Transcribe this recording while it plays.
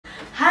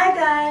Hi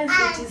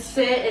guys, it is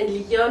Say and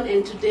Leon,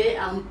 and today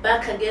I'm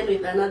back again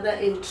with another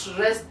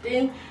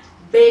interesting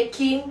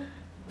baking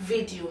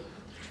video.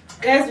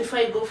 Guys, before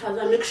I go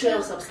further, make sure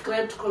you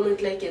subscribe,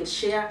 comment, like and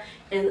share,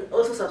 and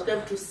also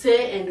subscribe to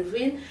Say and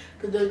Win,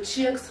 to the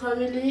OCHIENG'S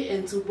family,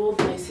 and to both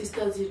my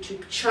sister's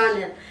YouTube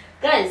channel.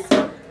 Guys,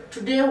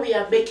 today we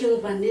are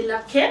baking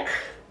vanilla cake,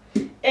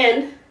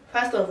 and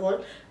first of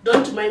all,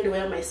 don't mind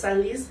where my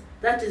son is.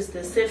 That is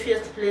the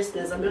safest place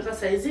in America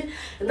size,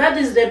 and that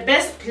is the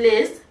best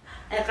place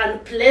I can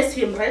place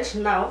him right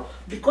now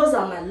because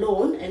I'm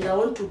alone and I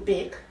want to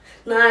bake.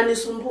 Na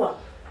nisumbua.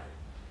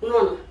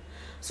 Unaona?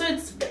 So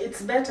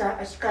it's better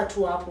akika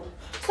tu hapo.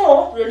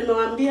 So,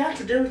 nimewambia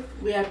today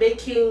we are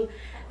baking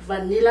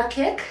vanilla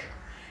cake,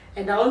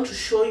 and I want to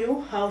show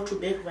you how to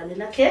bake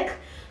vanilla cake.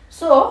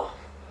 So,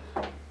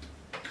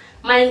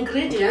 my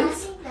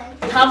ingredients,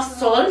 we have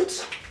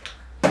salt,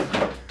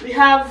 we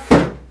have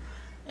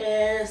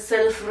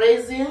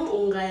self-raising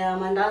unga ya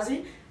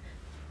mandazi,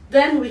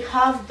 then we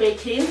have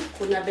baking,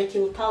 kuna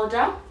baking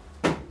powder,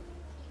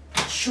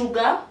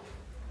 sugar,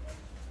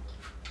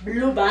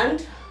 blue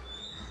band,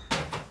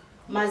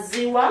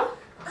 maziwa,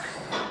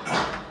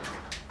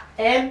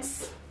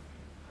 eggs,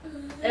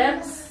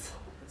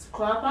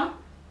 squaba,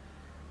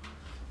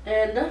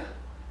 and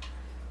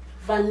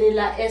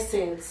vanilla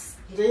essence.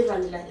 The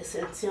vanilla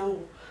essence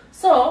yangu.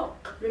 So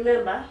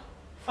remember,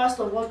 first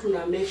of all,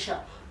 tuna measure.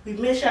 We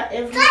measure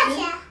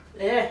everything.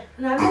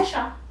 Na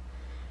measure.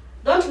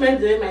 Don't mind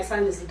the way my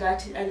son is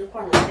dirty.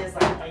 Alikuwa anacheza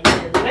hapa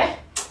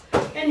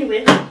hivi.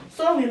 Anyway,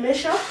 so we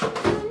measure.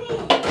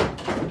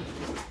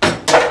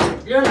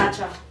 Leo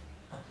nacha.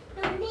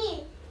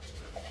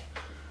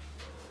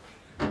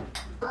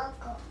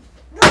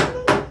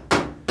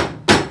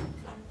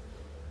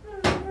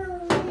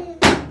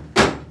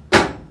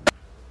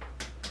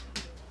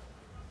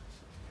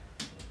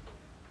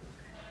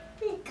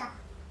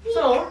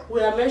 So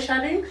we are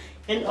measuring,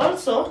 and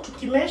also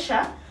to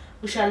measure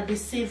we shall be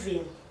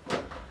sieving.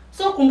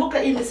 So kumbuka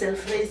hii ni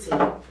self-raising,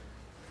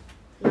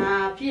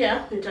 na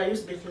pia nita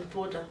use baking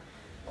powder.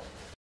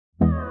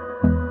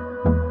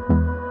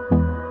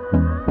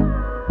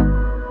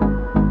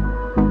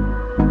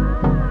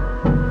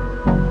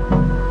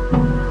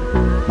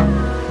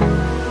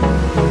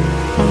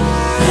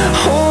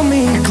 Hold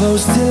me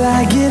close till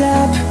I get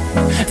up.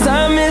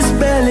 Time is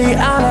barely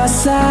on our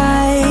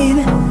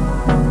side.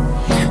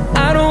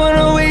 I don't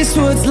wanna waste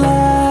what's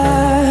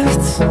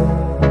left.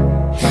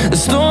 The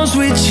storms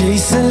we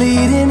chase are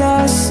leading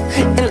us,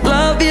 and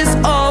love is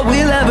all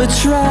we'll ever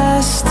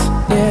trust.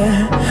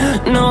 Yeah,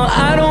 no,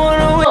 I don't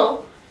wanna wait.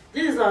 So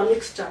this is our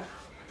mixture.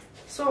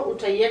 So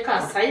utaiweka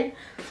aside,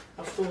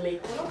 afu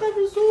umeikoroga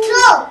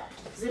vizuri.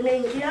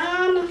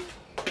 Zimeingiana.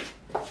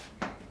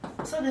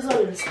 So this one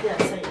will stay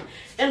aside.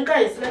 And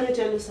guys, let me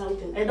tell you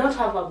something. I don't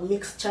have a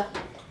mixture.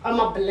 I'm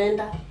a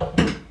blender.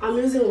 I'm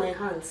using my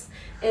hands.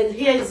 And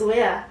here is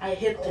where I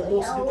hate the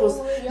most, because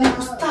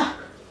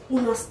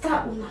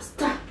una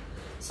stir.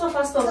 So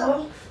first of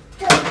all,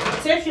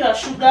 take your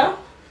sugar,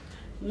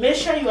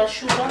 measure your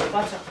sugar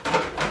butter.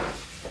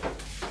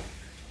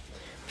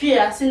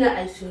 Pia sina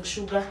icing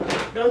sugar,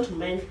 don't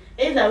mind.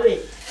 Either way,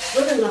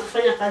 zote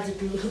zinafanya kazi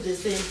do the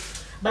same.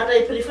 But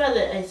I prefer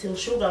the icing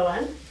sugar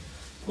one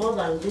more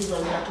than this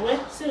one. That way,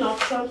 it's an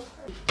option.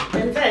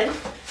 And then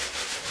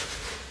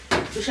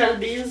we shall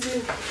be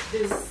using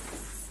this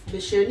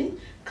besheni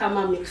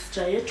kama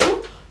mixture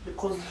yetu,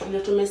 because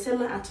vile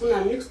tumesema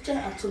hatuna mixture,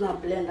 hatuna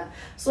blender.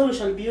 So we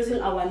shall be using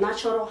our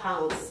natural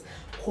hands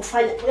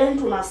kufanya when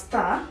tuna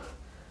stir.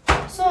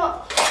 So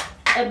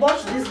I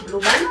bought this blue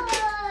band.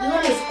 This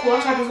one is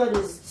quarter, this one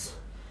is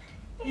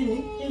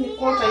in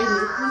quarter,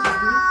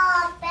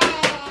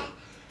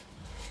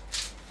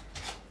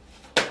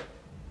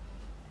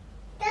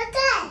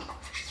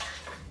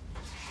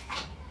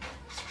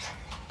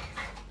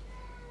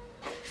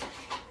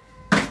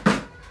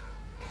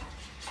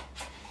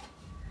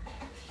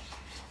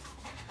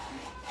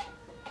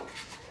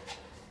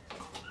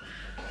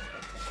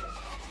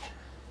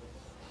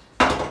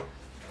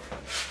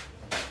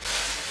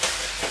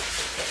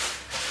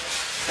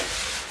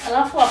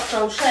 alafu after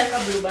ushaeka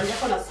blue band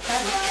yako na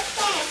sukari,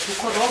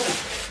 ukoroga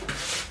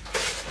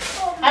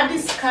hadi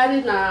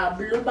sukari na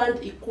blue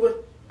band ikuwe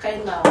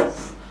kind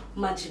of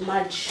maji.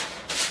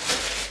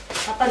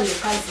 Hapa ndio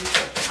kazi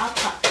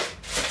hapa.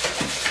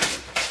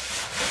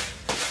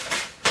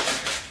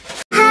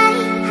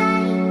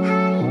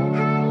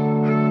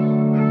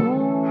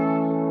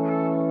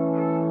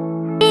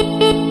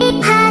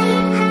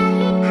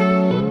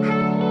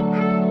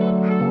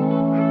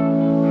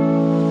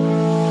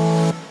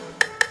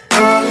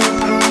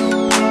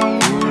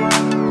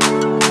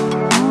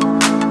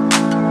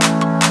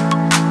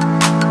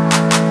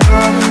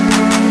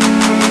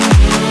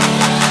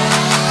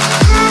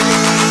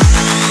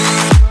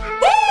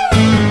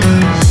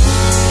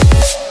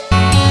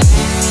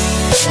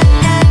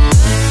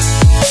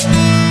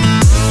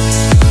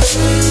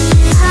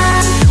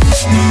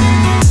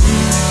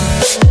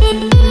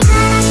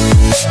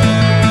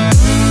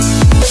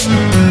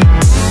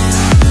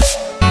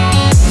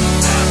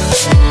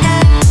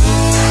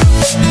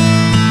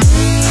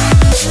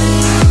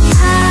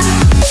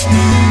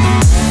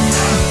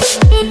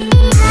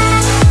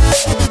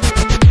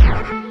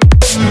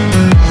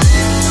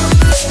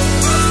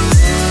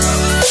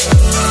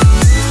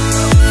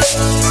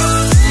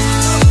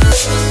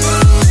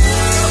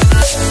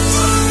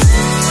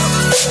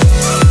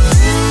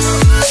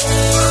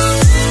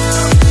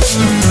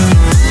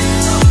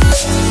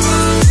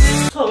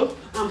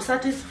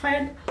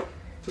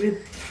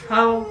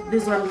 how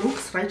this one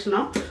looks right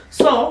now.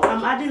 So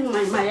I'm adding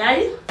my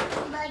mayai.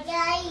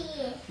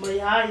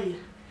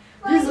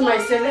 This is my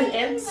 7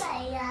 eggs.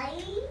 I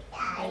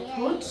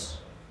put.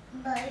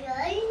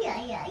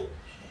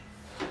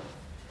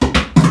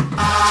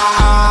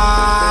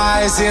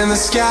 Eyes in the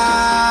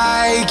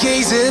sky,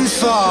 gazing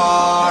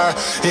far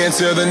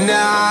into the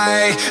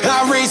night.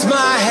 I raise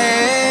my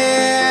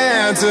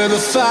hand to the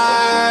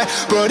fire,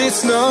 but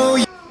it's no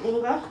use.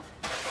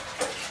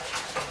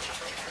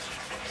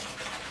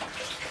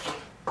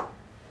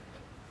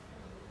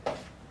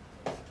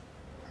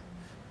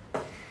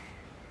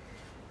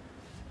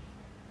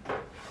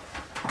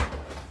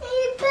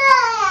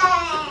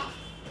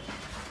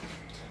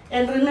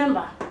 And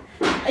remember,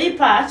 hii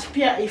part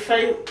pia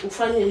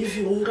ufanye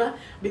hivi unga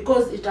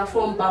because it will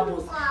form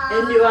bubbles.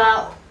 And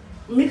your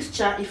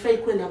mixture ifai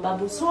kuwe na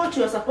bubbles. So what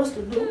you are supposed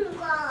to do,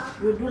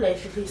 you do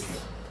like this.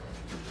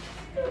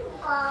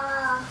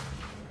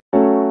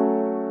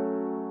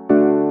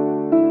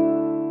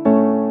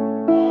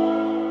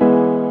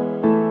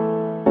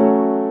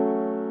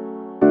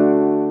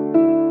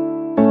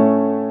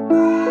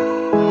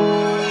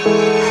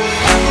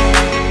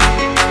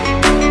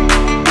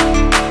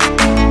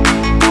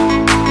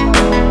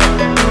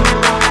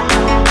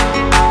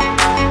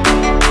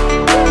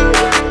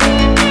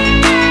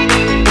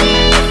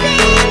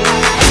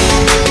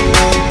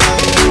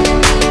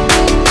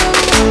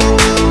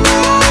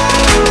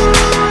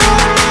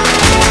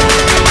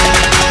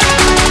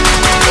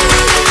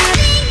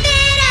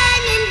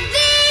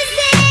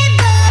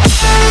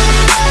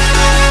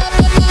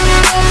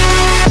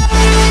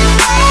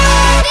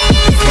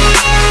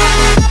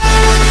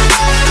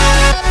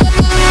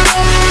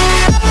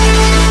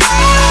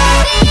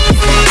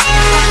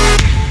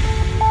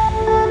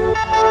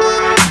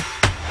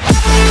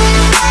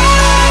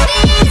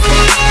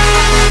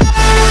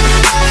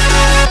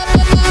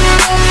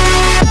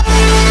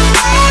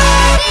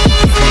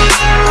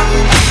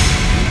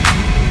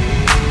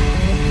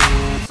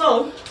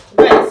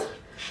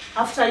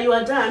 After you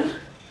are done,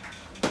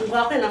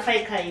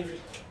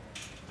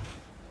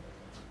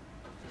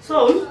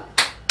 so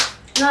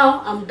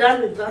now I'm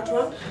done with that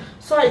one.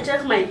 So I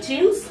take my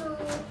tins.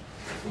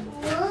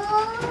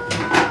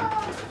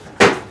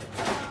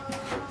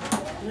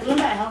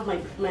 Remember I have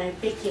my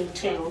baking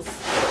tins.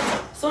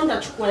 So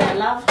ndachukua ya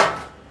love.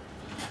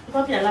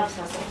 Copy ya love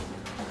sasa.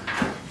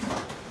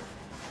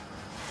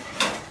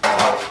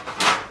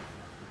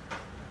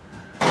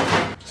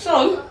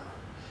 So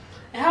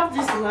I have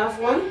this love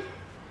one.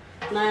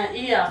 Na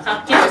here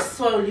cupcakes,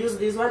 so I'll use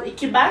this one.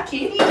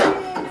 Ikibaki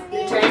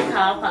nitaika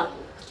hapa.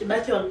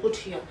 Ikibaki I'll put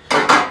here.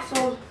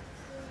 So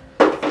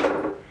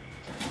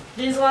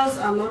these ones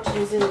I'm not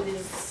using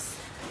this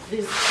two.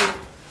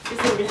 This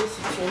is really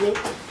sweet.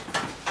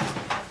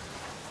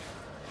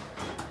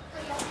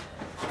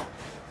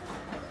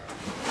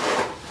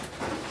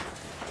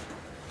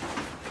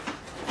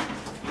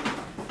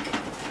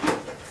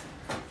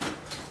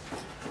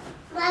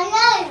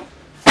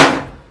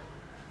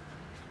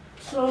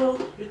 So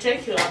you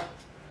take your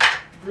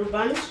blue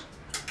band,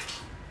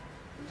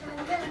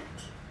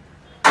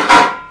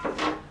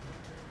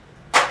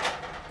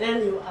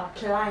 then you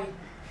apply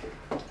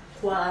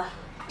for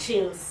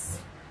tins.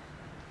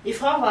 If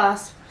you have a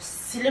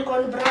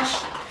silicone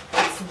brush,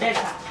 it's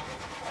better.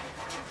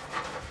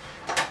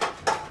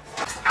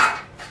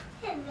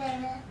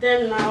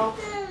 Then now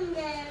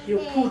you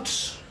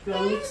put your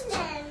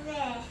mixture.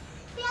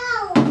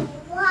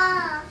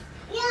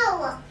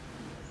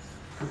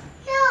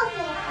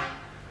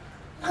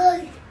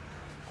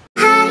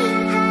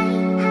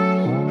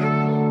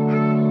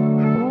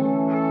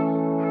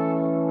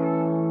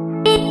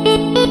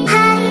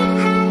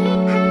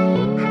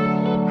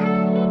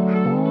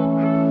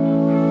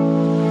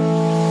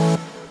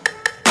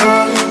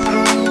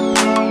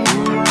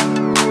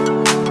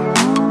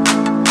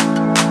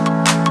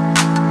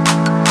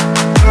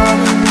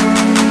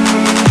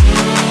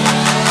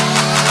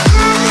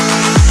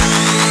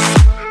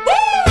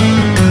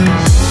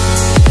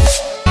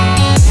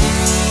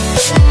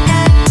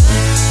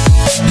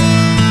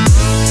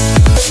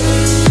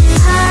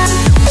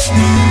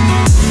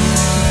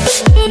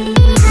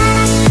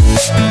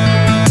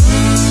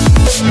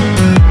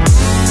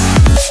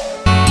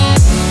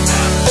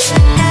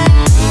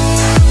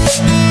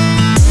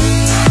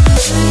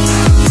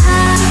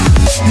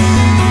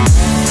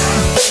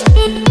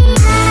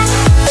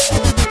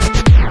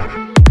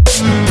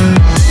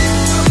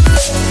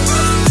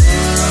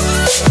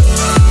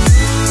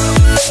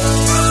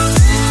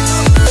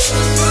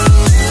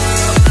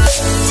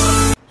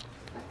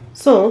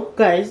 So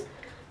guys,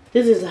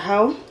 this is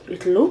how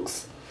it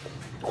looks.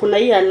 Kuna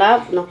hii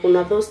love na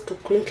kuna those two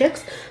cream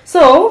cakes.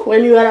 So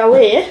when you are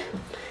away,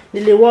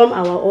 nili warm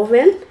our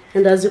oven,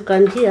 and as you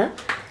can hear,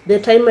 the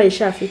timer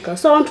ishafika.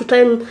 So I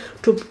want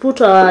to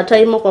put our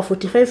timer for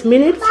 45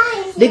 minutes.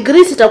 The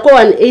grease itakuwa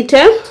 180.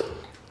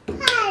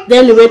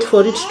 Then you wait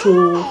for it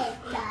to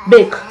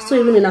bake. So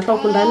even inakaa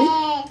huko ndani.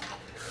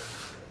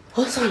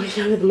 Also I'm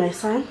here with my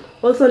son.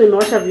 Also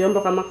nimewasha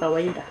vyombo kama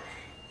kawaida.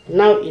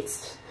 Now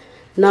it's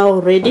now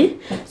ready.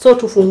 So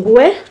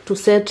tufungue to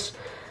set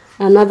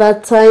another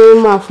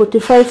time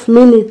 45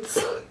 minutes.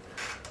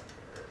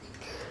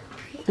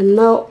 And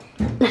now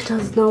let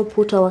us now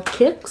put our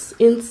cakes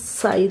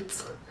inside.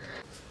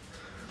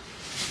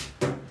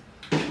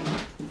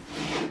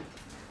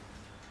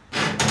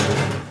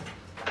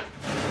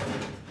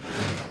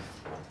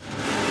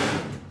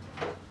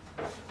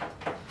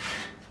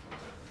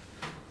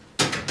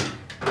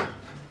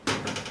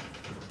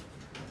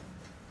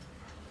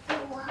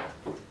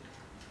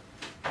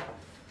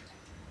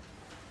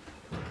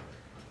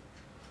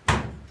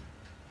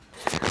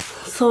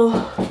 So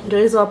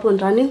there is hapo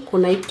ndani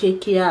kuna hii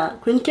cake ya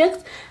queen cakes,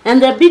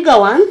 and the bigger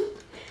one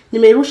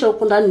nimerusha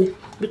huko ndani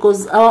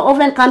because our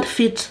oven can't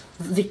fit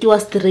zikiwa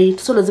straight,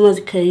 so lazima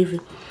zikae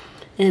hivi.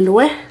 And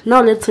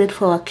now let's wait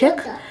for our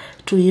cake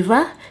to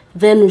iva,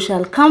 then we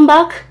shall come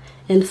back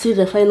and see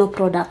the final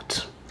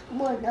product.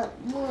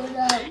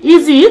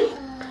 Easy.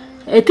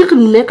 I think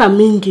nimeweka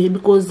mingi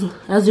because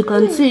as you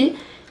can see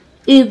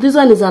this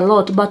one is a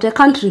lot, but I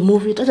can't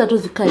remove it. Acha tu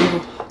zikae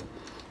hivyo,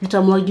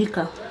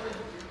 itamwagika.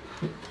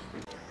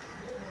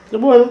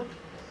 Bueno.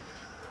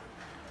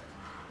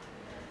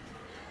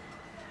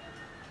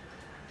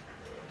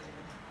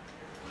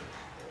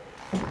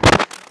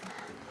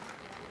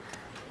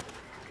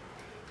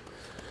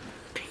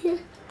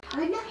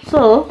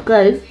 So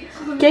guys,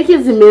 cake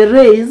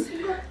zimeraise.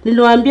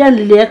 Niliwaambia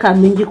niliweka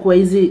mingi kwa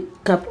hizi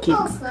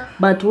cupcakes,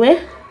 but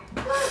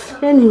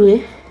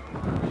anyway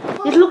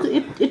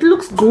it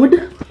looks good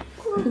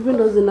even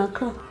though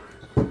zinakaa.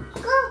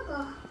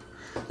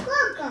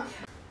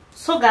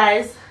 So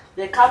guys,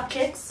 the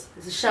cupcakes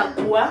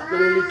zishakuwa na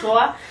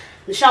nilitoa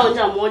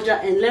nishaonja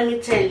moja, and let me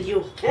tell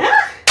you,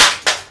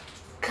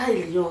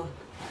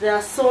 they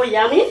are so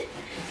yummy.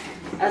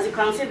 As you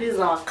can see, these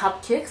are our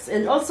cupcakes,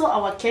 and also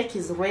our cake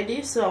is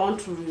ready. So I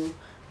want to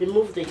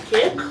remove the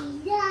cake.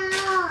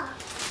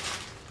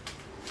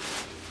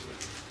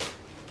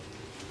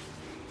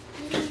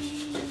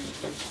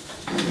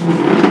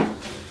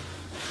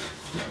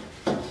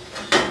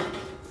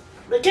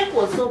 The cake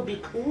was so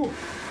big. Ooh.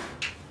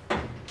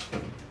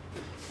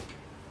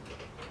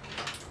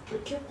 The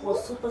cake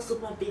was super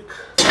big.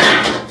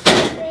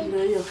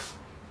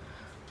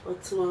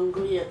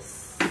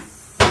 Yes.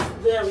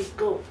 There we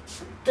go.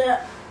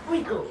 There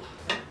we go.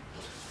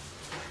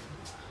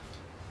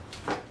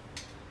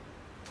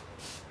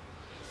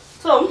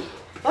 So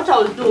what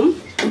I'll do,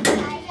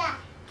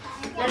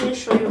 let me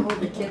show you how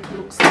the cake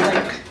looks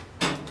like.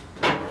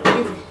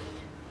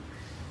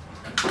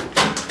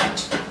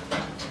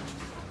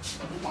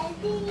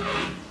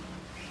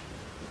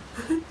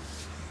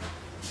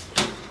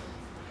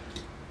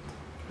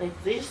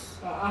 Like this.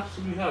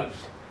 Actually has.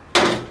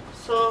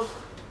 So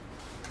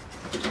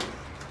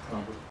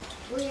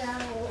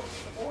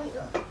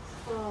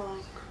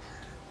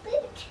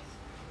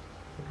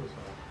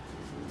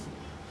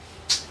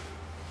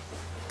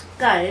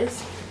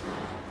guys,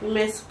 you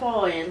may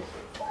spoil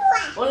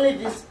only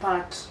this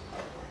part.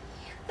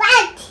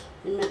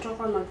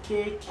 Imetoka na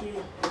keki.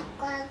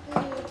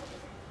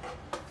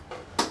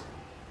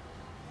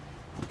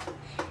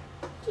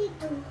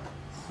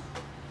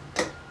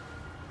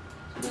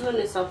 This one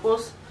is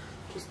supposed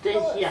to stay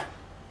here.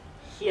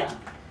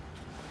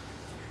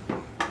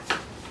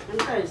 And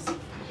guys,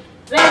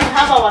 there we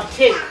have our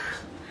cake.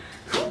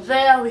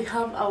 There we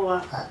have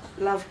our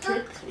love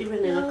cake,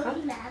 even in a cup.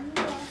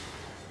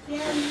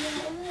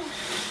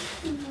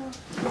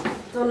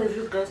 Don't know if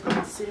you guys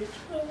can see it.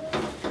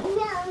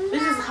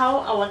 This is how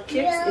our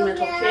cakes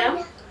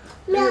imetokea.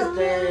 This is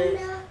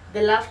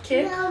the love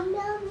cake.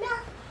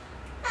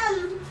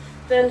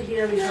 Then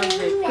here we have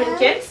the queen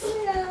cakes,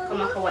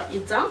 kama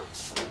kawaida.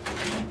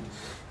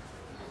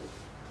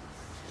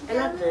 I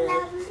love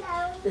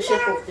the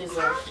shape of this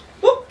one.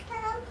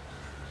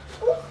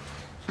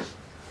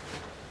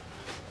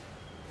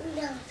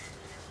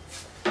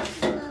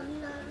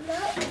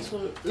 So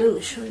let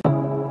me show you.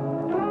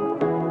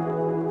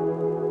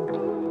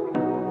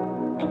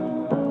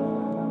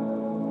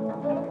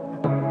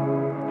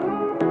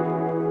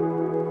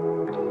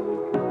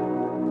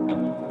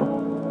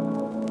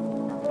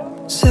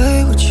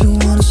 Say what you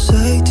wanna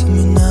say to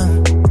me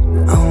now.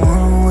 I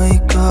wanna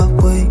wake up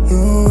with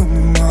you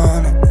in the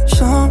morning.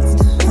 Show me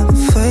there's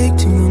nothing fake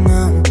to me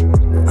now.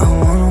 I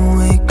wanna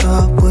wake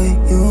up with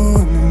you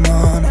in the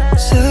morning.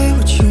 Say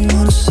what you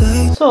wanna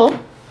say. So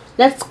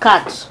let's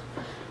cut.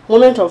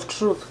 Moment of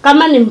truth.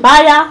 Kama ni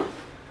mbaya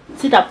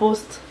sita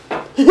post.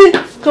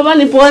 Kama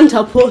ni poa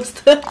nita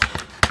post.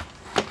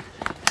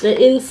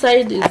 The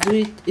inside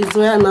is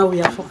where now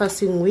we are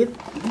focusing with.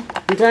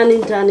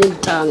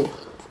 Ndani.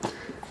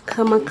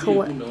 Kama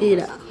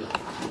kawaida.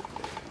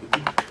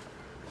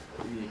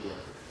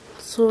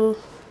 So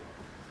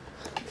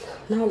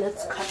now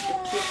let's cut the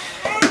cake.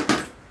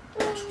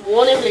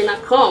 Tuone vile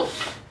inakaa.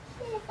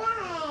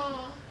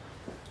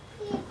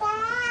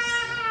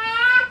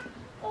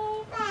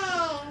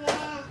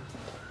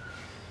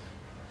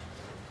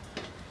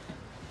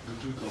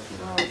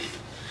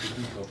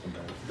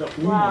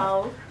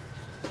 Wow.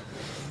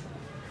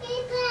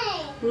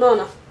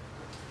 No.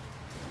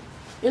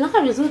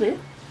 Inakaa vizuri.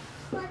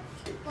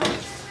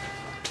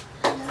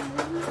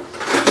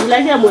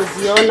 Like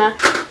mweziona.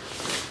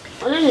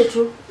 Oneni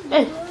tu.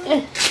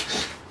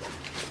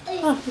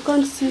 Oh, you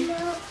can't see.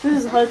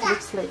 This is how it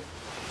looks like.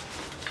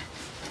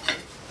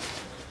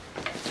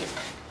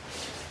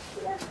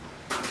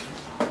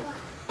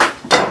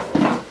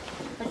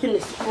 Actually,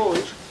 it's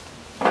sponge.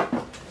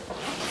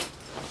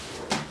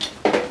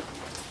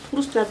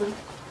 Who's traveling?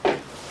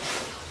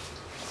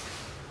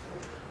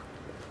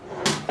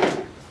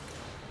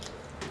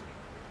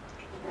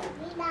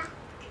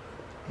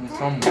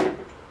 Come.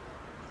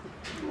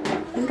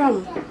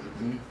 Come.